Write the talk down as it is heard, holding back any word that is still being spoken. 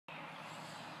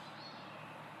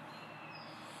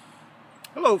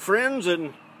Hello friends,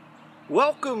 and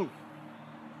welcome.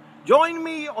 Join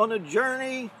me on a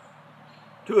journey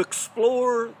to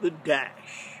explore the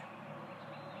dash.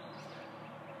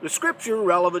 The scripture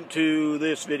relevant to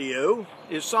this video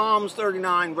is Psalms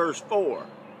 39 verse 4.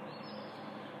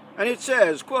 And it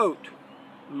says, quote,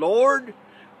 "Lord,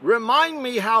 remind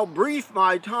me how brief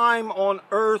my time on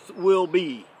earth will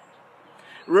be.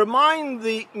 Remind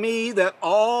me that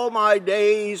all my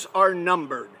days are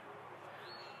numbered.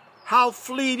 How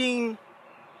fleeting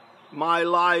my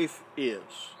life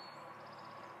is."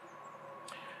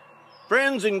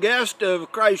 Friends and guests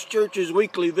of Christ Church's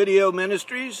weekly video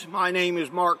ministries, my name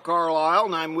is Mark Carlisle,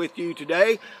 and I'm with you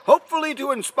today, hopefully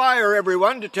to inspire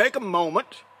everyone to take a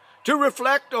moment to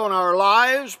reflect on our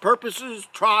lives, purposes,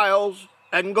 trials,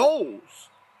 and goals.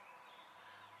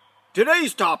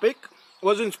 Today's topic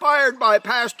was inspired by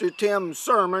Pastor Tim's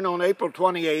sermon on April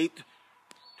 28,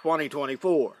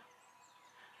 2024.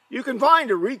 You can find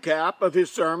a recap of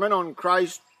his sermon on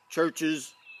Christ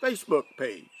Church's Facebook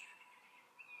page.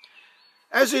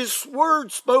 As his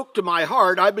word spoke to my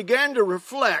heart, I began to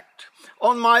reflect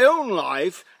on my own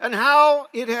life and how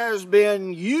it has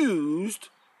been used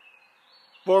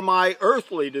for my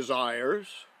earthly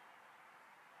desires,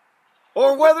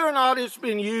 or whether or not it's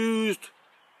been used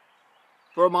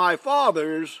for my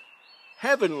Father's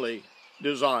heavenly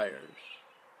desires.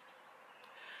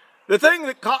 The thing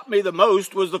that caught me the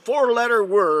most was the four-letter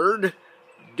word,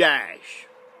 dash.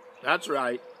 That's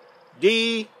right,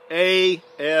 D-A-S-H.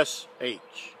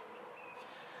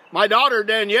 My daughter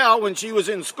Danielle, when she was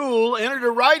in school, entered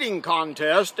a writing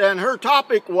contest, and her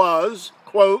topic was,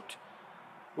 quote,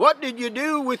 "What did you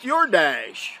do with your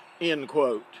dash?" end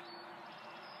quote.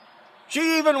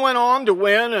 She even went on to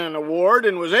win an award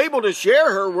and was able to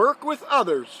share her work with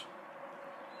others.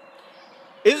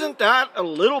 Isn't that a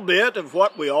little bit of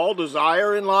what we all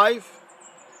desire in life?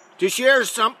 To share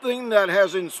something that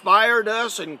has inspired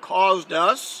us and caused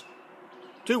us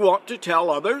to want to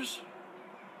tell others?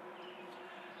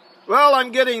 Well, I'm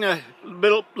getting a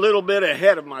little bit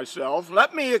ahead of myself.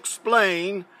 Let me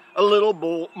explain a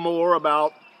little more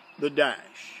about the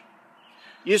dash.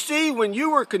 You see, when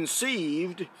you were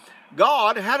conceived,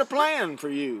 God had a plan for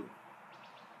you.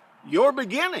 Your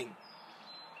beginning.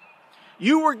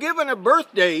 You were given a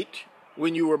birth date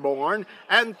when you were born,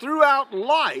 and throughout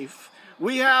life,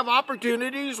 we have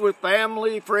opportunities with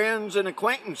family, friends, and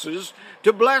acquaintances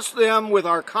to bless them with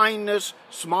our kindness,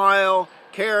 smile,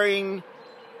 caring,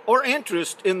 or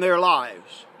interest in their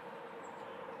lives.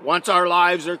 Once our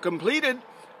lives are completed,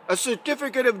 a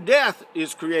certificate of death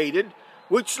is created,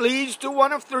 which leads to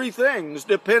one of three things,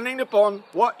 depending upon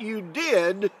what you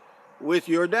did with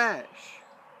your dash: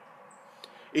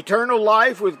 eternal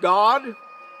life with God,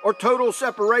 or total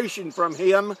separation from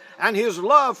Him and His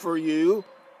love for you,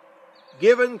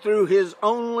 given through His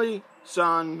only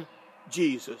Son,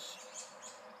 Jesus.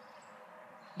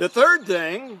 The third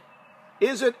thing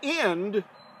is an end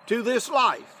to this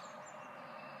life.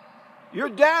 Your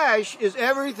dash is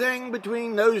everything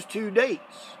between those two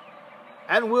dates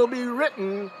and will be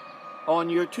written on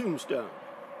your tombstone.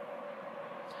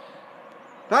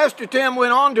 Pastor Tim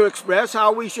went on to express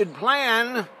how we should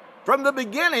plan from the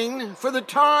beginning for the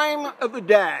time of the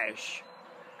dash.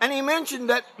 And he mentioned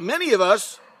that many of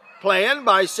us plan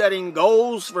by setting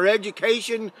goals for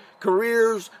education,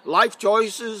 careers, life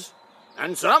choices,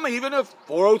 and some even a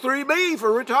 403B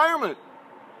for retirement.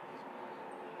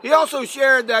 He also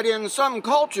shared that in some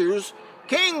cultures,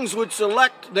 kings would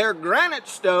select their granite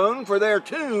stone for their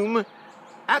tomb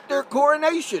at their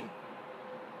coronation.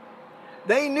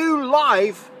 They knew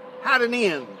life had an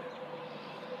end.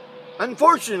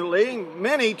 Unfortunately,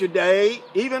 many today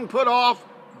even put off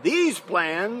these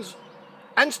plans,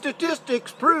 and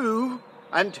statistics prove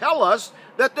and tell us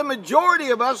that the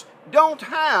majority of us don't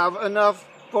have enough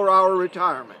for our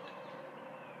retirement.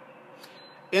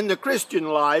 In the Christian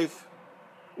life,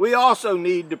 we also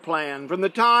need to plan from the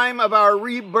time of our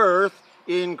rebirth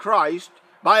in Christ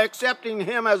by accepting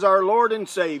Him as our Lord and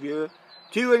Savior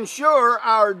to ensure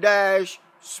our dash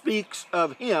speaks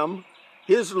of Him,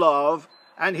 His love,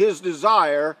 and His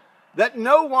desire that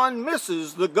no one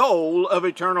misses the goal of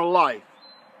eternal life.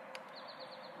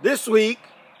 This week,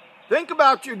 think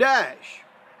about your dash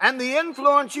and the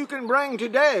influence you can bring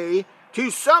today to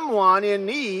someone in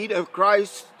need of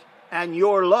Christ and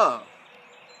your love.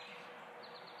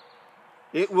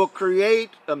 It will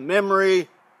create a memory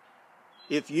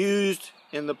if used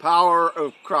in the power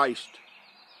of Christ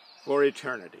for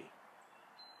eternity.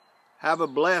 Have a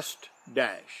blessed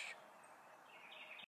dash.